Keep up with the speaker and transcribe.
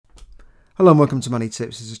Hello and welcome to Money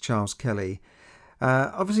Tips. This is Charles Kelly.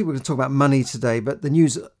 Obviously, we're going to talk about money today, but the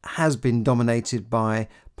news has been dominated by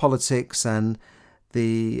politics and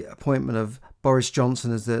the appointment of Boris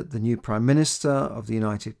Johnson as the new Prime Minister of the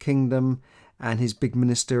United Kingdom and his big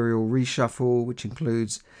ministerial reshuffle, which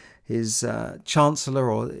includes his Chancellor,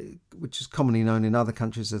 or which is commonly known in other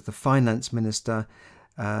countries as the Finance Minister.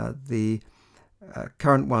 The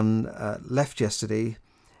current one left yesterday,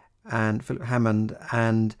 and Philip Hammond,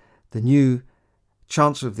 and the new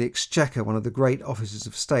Chancellor of the Exchequer, one of the great officers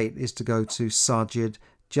of state, is to go to Sajid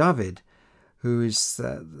Javid, who is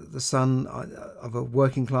the son of a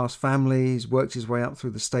working class family. He's worked his way up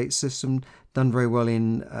through the state system, done very well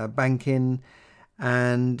in banking,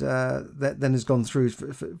 and then has gone through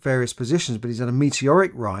various positions, but he's had a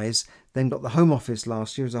meteoric rise, then got the Home Office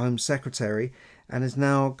last year as a Home Secretary, and has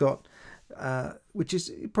now got which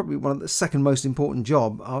is probably one of the second most important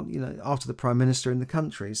job, after the Prime Minister in the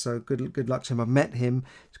country. So good luck to him. I've met him.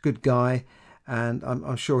 He's a good guy, and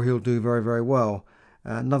I'm sure he'll do very, very well.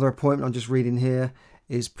 Another appointment I'm just reading here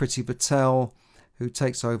is Priti Patel, who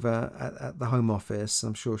takes over at the Home Office.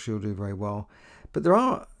 I'm sure she'll do very well. But there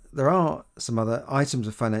are some other items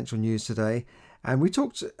of financial news today. And we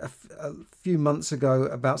talked a few months ago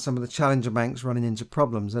about some of the challenger banks running into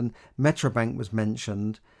problems, and Metro Bank was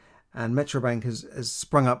mentioned. And Metro Bank has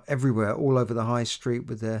sprung up everywhere, all over the high street,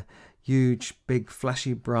 with their huge, big,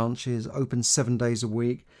 flashy branches, open 7 days a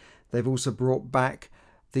week. They've also brought back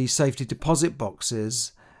the safety deposit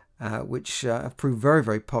boxes, which have proved very,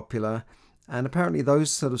 very popular. And apparently those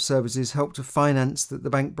sort of services help to finance the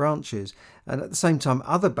bank branches. And at the same time,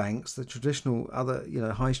 other banks, the traditional other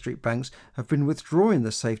high street banks, have been withdrawing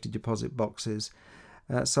the safety deposit boxes.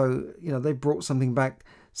 So they've brought something back,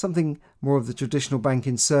 something more of the traditional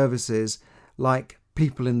banking services, like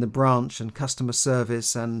people in the branch and customer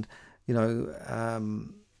service, and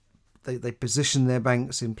they position their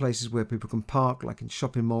banks in places where people can park, like in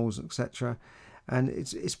shopping malls, etc. And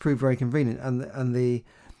it's proved very convenient. And the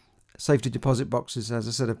safety deposit boxes, as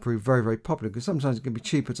I said, have proved very, very popular, because sometimes it can be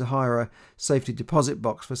cheaper to hire a safety deposit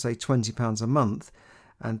box for, say, £20 a month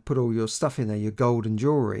and put all your stuff in there, your gold and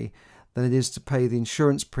jewellery, than it is to pay the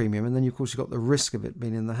insurance premium. And then, of course, you've got the risk of it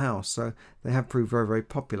being in the house. So they have proved very, very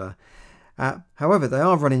popular. However, they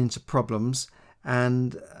are running into problems,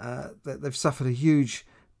 and they've suffered a huge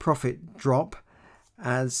profit drop,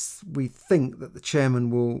 as we think that the chairman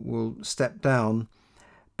will step down.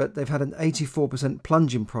 But they've had an 84%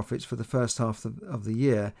 plunge in profits for the first half of the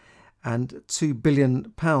year, and £2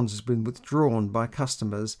 billion has been withdrawn by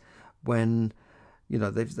customers when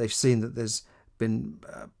they've seen that there's been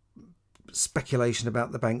speculation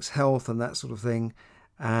about the bank's health and that sort of thing,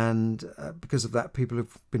 and because of that, people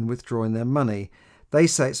have been withdrawing their money. They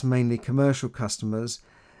say it's mainly commercial customers.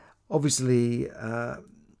 Obviously,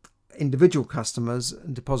 individual customers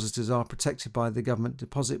and depositors are protected by the government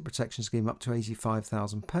deposit protection scheme up to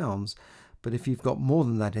 £85,000. But if you've got more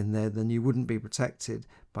than that in there, then you wouldn't be protected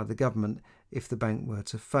by the government if the bank were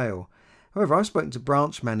to fail. However, I've spoken to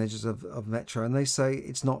branch managers of Metro, and they say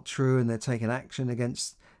it's not true, and they're taking action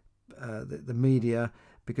against the media,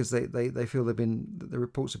 because they feel the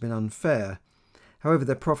reports have been unfair. However,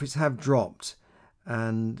 their profits have dropped,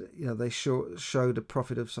 and they showed a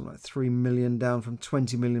profit of something like 3 million, down from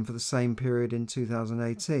 20 million for the same period in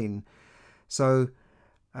 2018. So,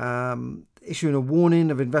 issuing a warning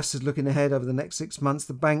of investors looking ahead over the next 6 months,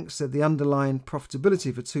 the bank said the underlying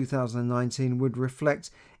profitability for 2019 would reflect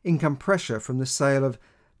income pressure from the sale of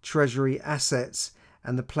treasury assets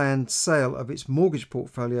and the planned sale of its mortgage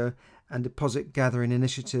portfolio and deposit gathering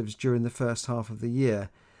initiatives during the first half of the year.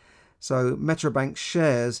 So Metro Bank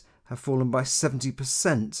shares have fallen by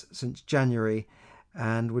 70% since January,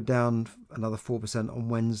 and were down another 4% on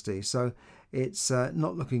Wednesday. So it's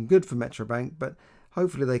not looking good for Metro Bank, but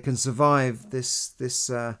hopefully they can survive this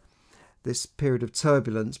period of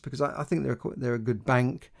turbulence, because I think they're a good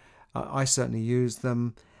bank. I certainly use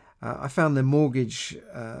them. I found their mortgage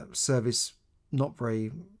service not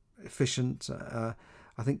very efficient.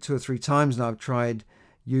 I think 2 or 3 times now I've tried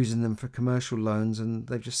using them for commercial loans, and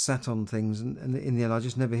they've just sat on things, and in the end I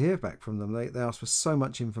just never hear back from them. They ask for so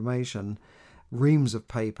much information, reams of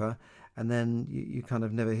paper, and then you kind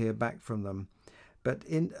of never hear back from them. But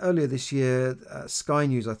earlier this year, Sky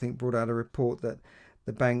News, I think, brought out a report that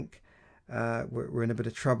the bank were in a bit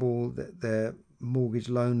of trouble, that their mortgage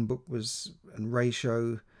loan book and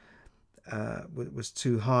ratio was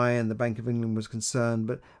too high, and the Bank of England was concerned.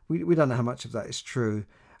 But we don't know how much of that is true.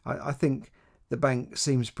 I think the bank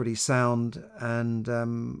seems pretty sound, and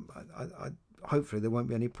I hopefully there won't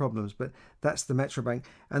be any problems. But that's the Metro Bank.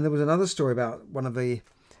 And there was another story about one of the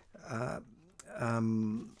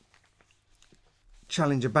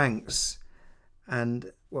challenger banks,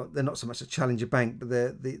 and well, they're not so much a challenger bank,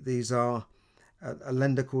 but these are a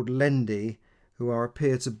lender called Lendi, who are a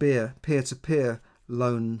peer-to-peer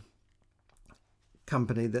loan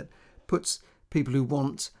company that puts people who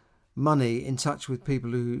want money in touch with people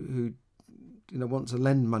who want to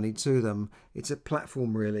lend money to them. It's a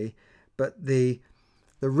platform really, but the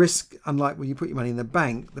risk, unlike when you put your money in the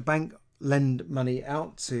bank lend money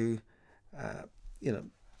out to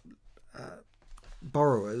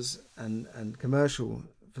borrowers and commercial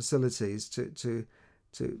facilities to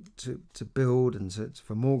build and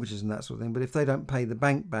for mortgages and that sort of thing. But if they don't pay the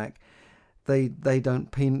bank back, the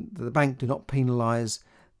bank do not penalise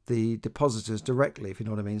the depositors directly, if you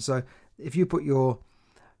know what I mean. So if you put your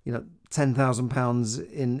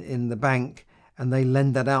 £10,000 in the bank and they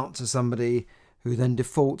lend that out to somebody who then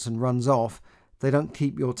defaults and runs off, they don't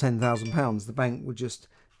keep your £10,000. The bank would just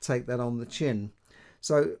take that on the chin.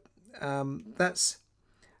 So that's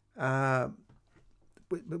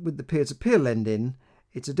with the peer-to-peer lending,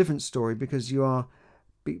 it's a different story, because you are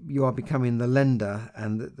becoming the lender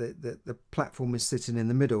and the platform is sitting in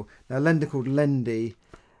the middle. Now, a lender called Lendi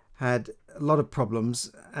had a lot of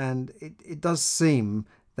problems, and it does seem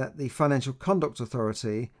that the Financial Conduct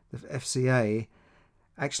Authority, the FCA,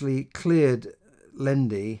 actually cleared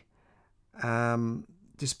Lendi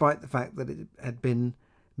despite the fact that it had been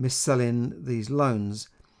mis-selling these loans,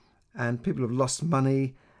 and people have lost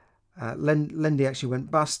money. Lendi actually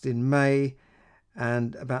went bust in May,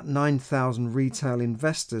 and about 9,000 retail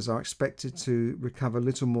investors are expected to recover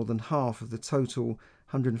little more than half of the total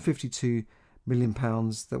 £152 million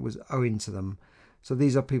that was owing to them. So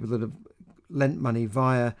these are people that have lent money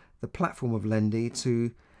via the platform of Lendi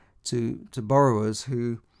to borrowers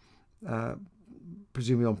who,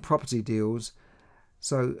 presumably on property deals.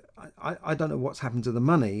 So I don't know what's happened to the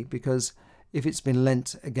money, because if it's been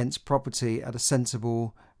lent against property at a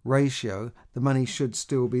sensible ratio, the money should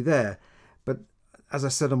still be there. But as I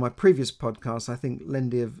said on my previous podcast, I think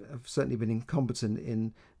Lendi have certainly been incompetent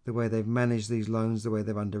in the way they've managed these loans, the way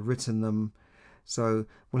they've underwritten them. So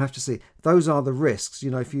we'll have to see. Those are the risks.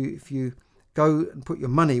 If you go and put your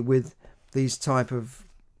money with these type of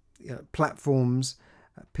platforms,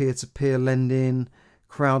 peer-to-peer lending,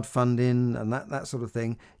 crowdfunding, and that sort of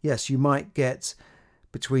thing, yes, you might get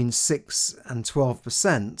between 6 and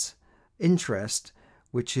 12% interest,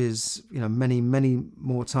 which is many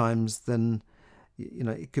more times than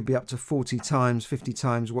it could be up to 40 times, 50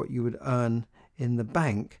 times what you would earn in the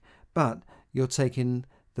bank, but you're taking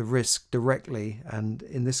the risk directly, and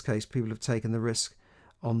in this case people have taken the risk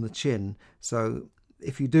on the chin. So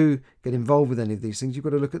if you do get involved with any of these things, you've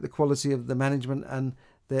got to look at the quality of the management and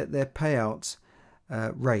their payout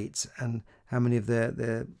rate, and how many of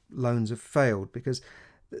their loans have failed, because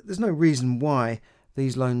there's no reason why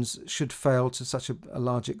these loans should fail to such a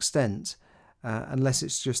large extent, unless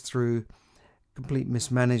it's just through complete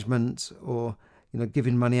mismanagement, or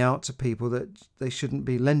giving money out to people that they shouldn't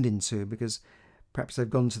be lending to, because perhaps they've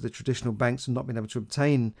gone to the traditional banks and not been able to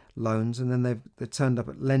obtain loans, and then they've turned up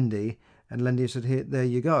at Lendi, and Lendi said, "Here, there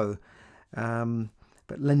you go."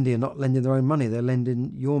 But Lendi are not lending their own money; they're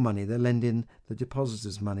lending your money. They're lending the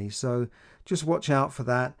depositors' money. So just watch out for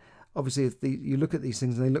that. Obviously, if you look at these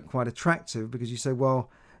things and they look quite attractive, because you say, "Well,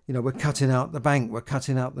 we're cutting out the bank, we're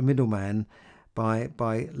cutting out the middleman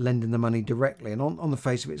by lending the money directly," and on the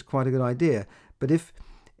face of it, it's quite a good idea. But if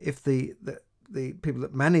the people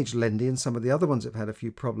that manage Lendi and some of the other ones that have had a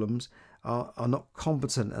few problems are not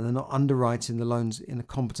competent, and they're not underwriting the loans in a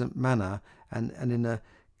competent manner and in a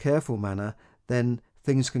careful manner, then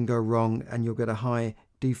things can go wrong and you'll get a high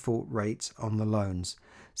default rate on the loans.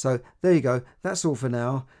 So there you go. That's all for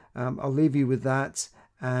now. I'll leave you with that,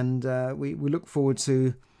 and we look forward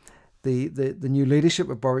to the new leadership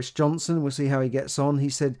of Boris Johnson. We'll see how he gets on. He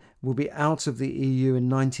said we'll be out of the EU in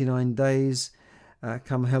 99 days.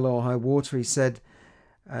 Come hell or high water, he said.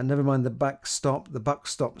 Never mind the buck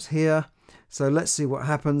stops here. So let's see what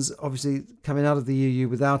happens. Obviously, coming out of the EU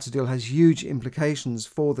without a deal has huge implications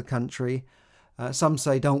for the country. Some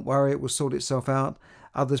say, don't worry, it will sort itself out.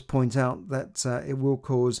 Others point out that it will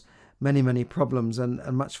cause many problems and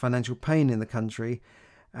much financial pain in the country.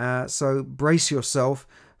 So brace yourself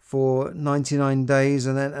for 99 days,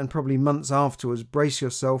 and probably months afterwards, brace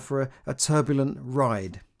yourself for a turbulent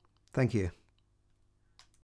ride. Thank you.